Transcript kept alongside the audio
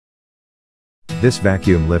This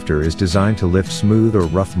vacuum lifter is designed to lift smooth or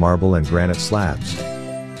rough marble and granite slabs.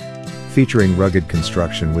 Featuring rugged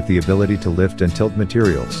construction with the ability to lift and tilt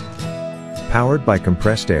materials. Powered by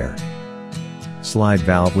compressed air. Slide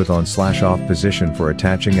valve with on/off position for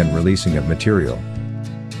attaching and releasing of material.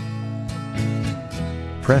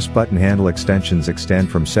 Press button handle extensions extend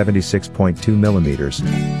from 76.2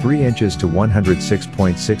 mm, 3 inches to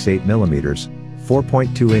 106.68 mm,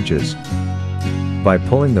 4.2 inches. By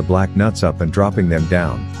pulling the black nuts up and dropping them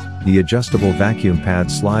down, the adjustable vacuum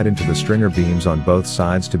pads slide into the stringer beams on both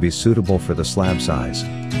sides to be suitable for the slab size.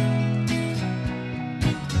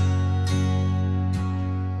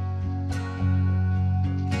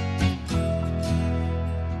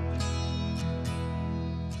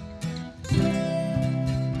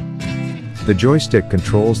 The joystick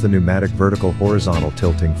controls the pneumatic vertical horizontal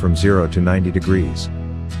tilting from 0 to 90 degrees.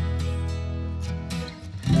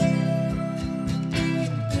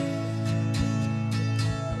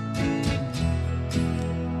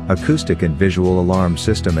 Acoustic and visual alarm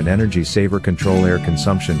system and energy saver control air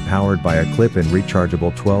consumption powered by a clip-in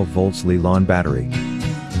rechargeable 12 volts Li-ion battery.